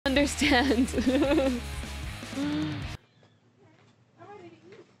understand.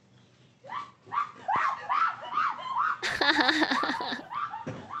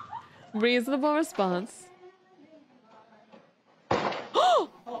 Reasonable response. Oh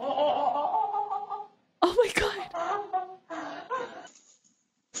my god.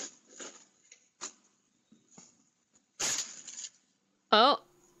 Oh.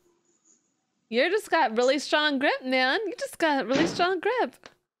 You just got really strong grip, man. You just got really strong grip.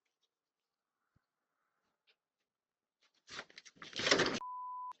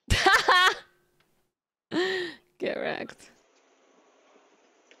 Get wrecked.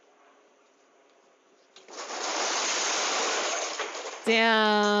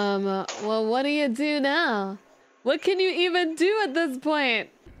 Damn. Well, what do you do now? What can you even do at this point?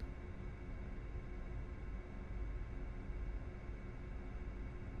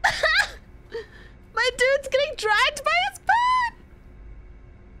 My dude's getting dragged by his butt!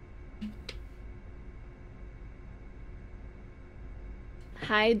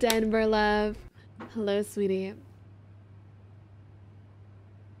 Hi, Denver love. Hello, sweetie.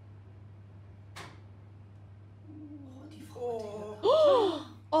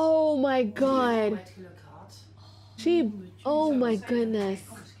 Oh my god. Oh my goodness.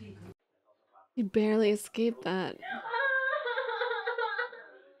 She barely escaped that.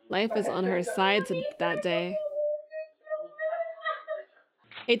 Life is on her side that day.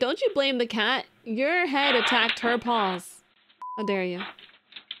 Hey, don't you blame the cat. Your head attacked her paws. How dare you?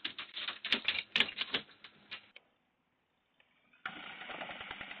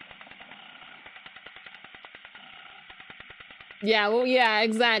 Yeah, well, yeah,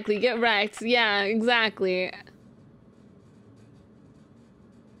 exactly. Get wrecked. Yeah, exactly.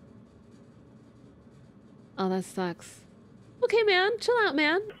 Oh, that sucks. Okay, man. Chill out,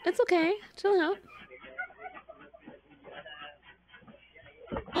 man. It's okay. Chill out.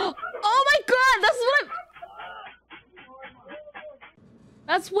 Oh my god!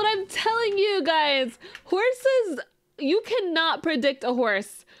 That's what I'm telling you guys. Horses, you cannot predict a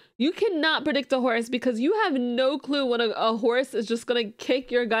horse. You cannot predict a horse because you have no clue when a horse is just gonna kick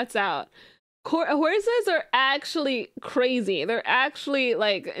your guts out. Horses are actually crazy. They're actually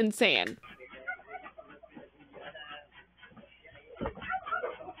like insane.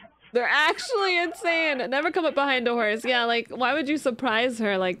 They're actually insane. Never come up behind a horse. Yeah, like why would you surprise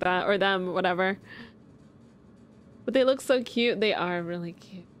her like that or them, whatever. But they look so cute. They are really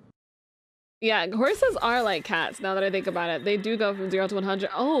cute. Yeah, horses are like cats now that I think about it. They do go from 0 to 100.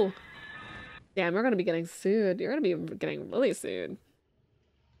 Oh, damn, you're gonna be getting sued. You're gonna be getting really sued.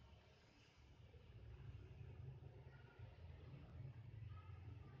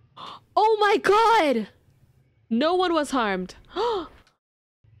 Oh my god! No one was harmed.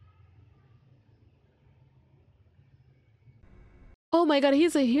 Oh my god,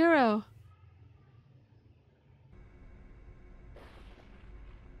 he's a hero.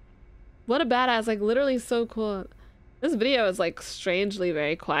 What a badass, like literally so cool. This video is like strangely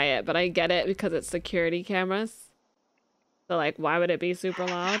very quiet, but I get it because it's security cameras. So like, why would it be super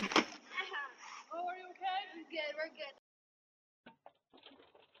loud? Oh, are you okay? We're good, we're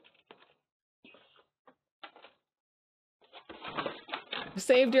good.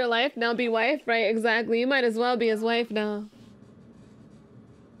 Saved your life, now be wife, right? Exactly. You might as well be his wife now.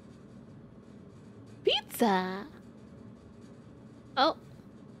 Pizza. Oh.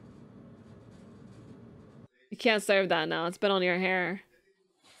 You can't serve that now. It's been on your hair.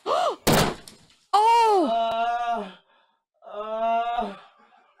 Oh!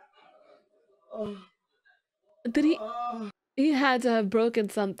 Did he? He had to have broken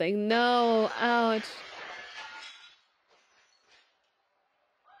something. No. Ouch.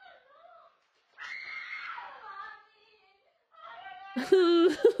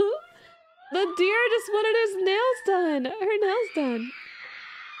 The deer just wanted his nails done. Her nails done.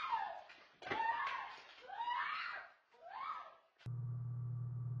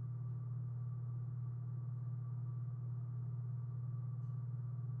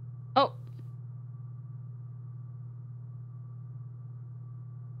 Oh.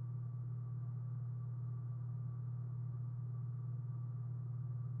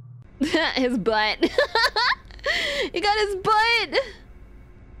 His butt. He got his butt.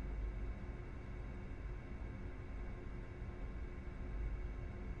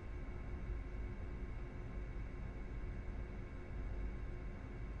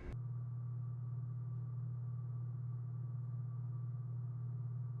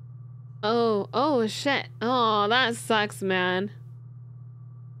 Oh, oh shit. Oh, that sucks, man.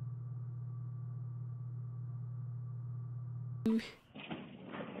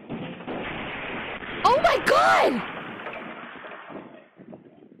 Oh my god!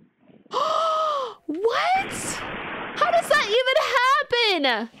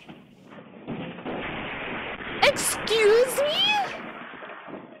 on? Excuse me?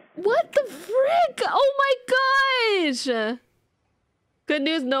 What the frick? Oh my gosh! Good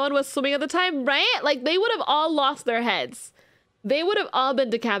news, no one was swimming at the time, right? Like, they would have all lost their heads. They would have all been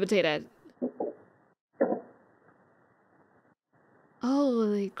decapitated.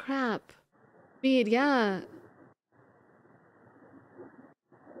 Holy crap. Speed, yeah.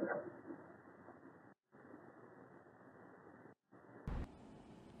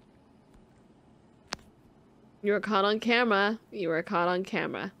 You were caught on camera. You were caught on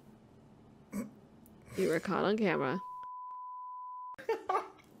camera. You were caught on camera.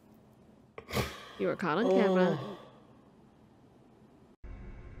 You were caught on camera.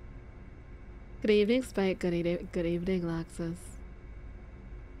 Good evening, Spike. Good evening, Loxus.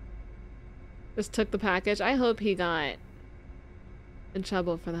 Just took the package. I hope he got in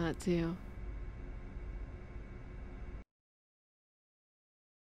trouble for that too.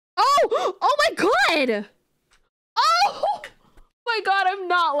 Oh! Oh my god! Oh my god, I'm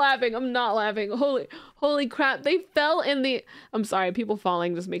not laughing. I'm not laughing. Holy crap. They fell in the... I'm sorry, people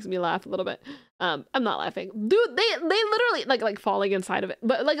falling just makes me laugh a little bit. I'm not laughing. Dude, they literally like falling inside of it.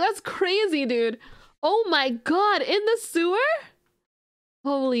 But like, that's crazy, dude. Oh my god, in the sewer?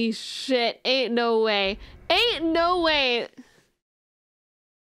 Holy shit. Ain't no way. Ain't no way.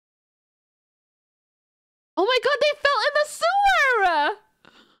 Oh my god, they fell in the sewer!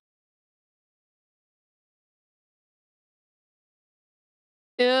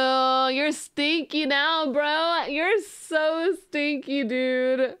 Ew, you're stinky now, bro. You're so stinky,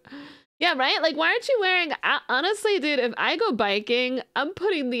 dude. Yeah, right? Like, why aren't you wearing... honestly, dude, if I go biking, I'm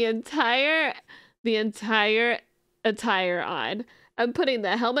putting the entire attire on. I'm putting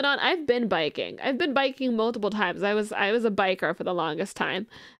the helmet on. I've been biking. I've been biking multiple times. I was a biker for the longest time.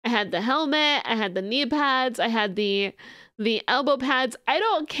 I had the helmet, I had the knee pads, I had the elbow pads. I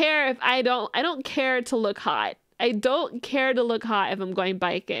don't care if I don't care to look hot. I don't care to look hot if I'm going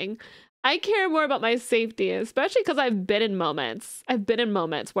biking. I care more about my safety, especially because I've been in moments. I've been in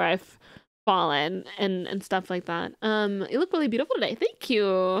moments where I've fallen and stuff like that. You look really beautiful today. Thank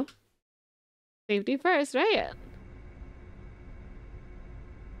you. Safety first, right?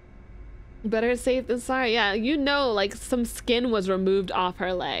 Better safe than sorry. Yeah, you know, like some skin was removed off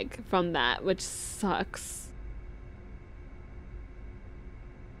her leg from that, which sucks.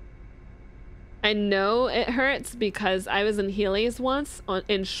 I know it hurts because I was in Heelys once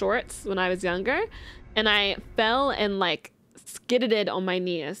in shorts when I was younger, and I fell and like skidded it on my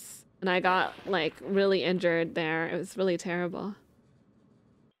knees, and I got like really injured there. It was really terrible.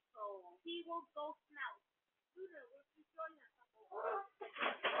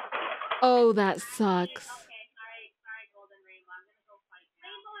 Oh, that sucks.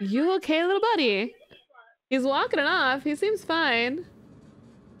 You okay, little buddy? He's walking it off. He seems fine.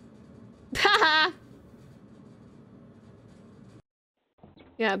 Haha.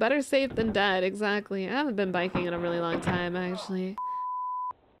 Yeah, better safe than dead. Exactly. I haven't been biking in a really long time, actually.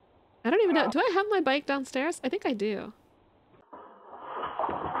 I don't even know. Do I have my bike downstairs? I think I do.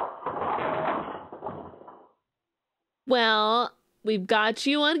 Well, we've got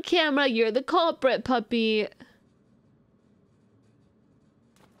you on camera. You're the culprit, puppy.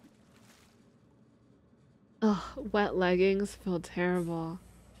 Ugh, wet leggings feel terrible.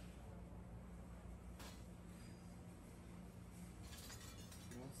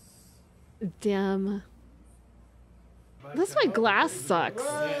 Damn. That's why glass sucks.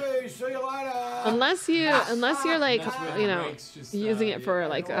 Hey, see you later. Unless you're like, you know, using it for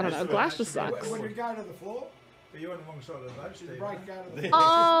like, I don't know, glass just sucks. When you go to the floor, you're on the wrong side of the boat, Steve.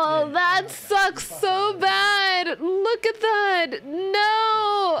 Oh, that sucks so bad. Look at that.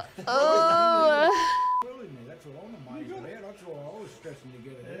 No. Oh. That's all I'm amazed about. That's all I was stressing to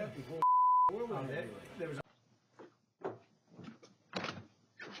get it out before there was.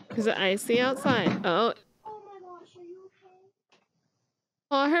 Is it icy outside? Oh. Oh my gosh, are you okay?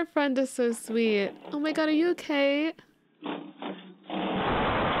 Oh, her friend is so sweet. Oh my god, are you okay?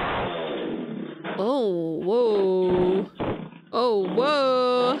 Oh, whoa. Oh,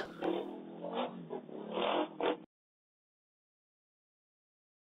 whoa.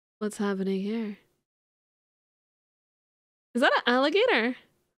 What's happening here? Is that an alligator?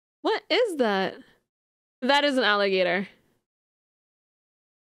 What is that? That is an alligator.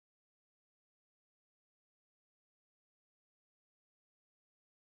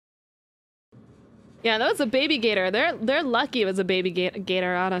 Yeah, that was a baby gator. They're lucky it was a baby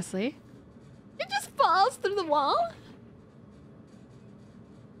gator, honestly. It just falls through the wall?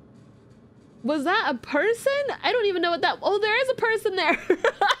 Was that a person? I don't even know what that... Oh, there is a person there.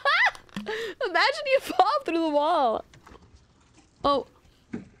 Imagine you fall through the wall. Oh,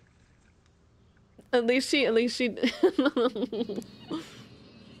 At least she.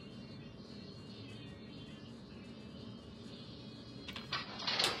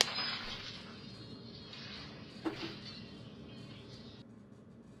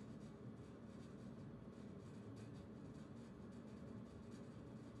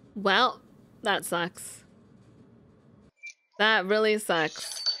 Well, that sucks. That really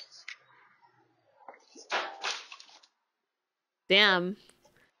sucks. Damn.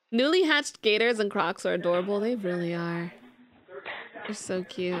 Newly hatched gators and crocs are adorable. They really are. They're so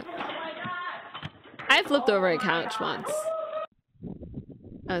cute. I flipped over a couch once.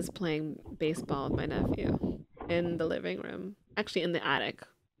 I was playing baseball with my nephew in the living room. Actually, in the attic.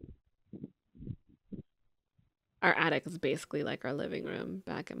 Our attic is basically like our living room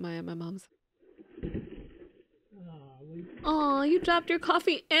back at my mom's. Oh, you dropped your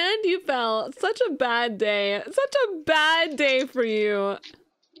coffee and you fell. Such a bad day. Such a bad day for you.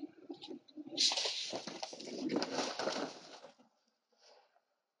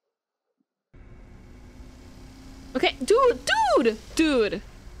 Okay, dude,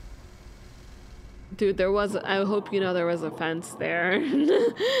 there was, I hope you know there was a fence there.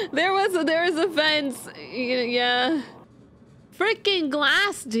 there was a fence. Yeah. Freaking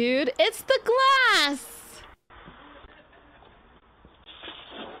glass, dude. It's the glass.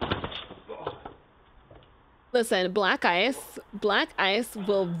 Listen, black ice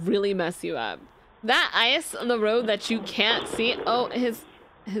will really mess you up. That ice on the road that you can't see. Oh, his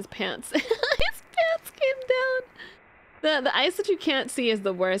pants. His pants came down. The ice that you can't see is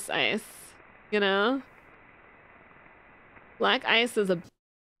the worst ice, you know? Black ice is a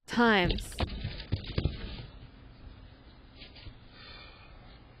times.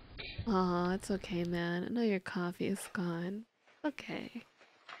 Oh, it's okay, man. I know your coffee is gone. Okay.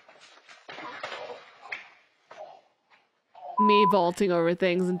 Me vaulting over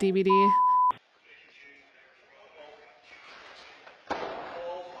things in DBD.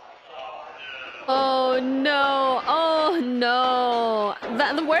 Oh no, oh no.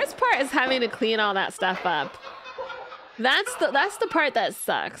 The worst part is having to clean all that stuff up. That's the part that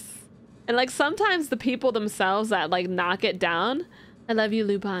sucks. And like sometimes the people themselves that like knock it down, I love you,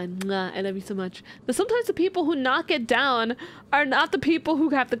 Lupin. Mwah, I love you so much. But sometimes the people who knock it down are not the people who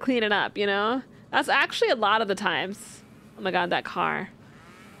have to clean it up, you know? That's actually a lot of the times. Oh my god, that car.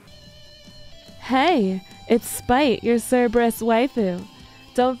 Hey, it's Spite, your Cerberus Waifu.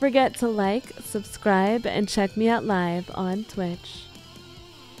 Don't forget to like, subscribe, and check me out live on Twitch.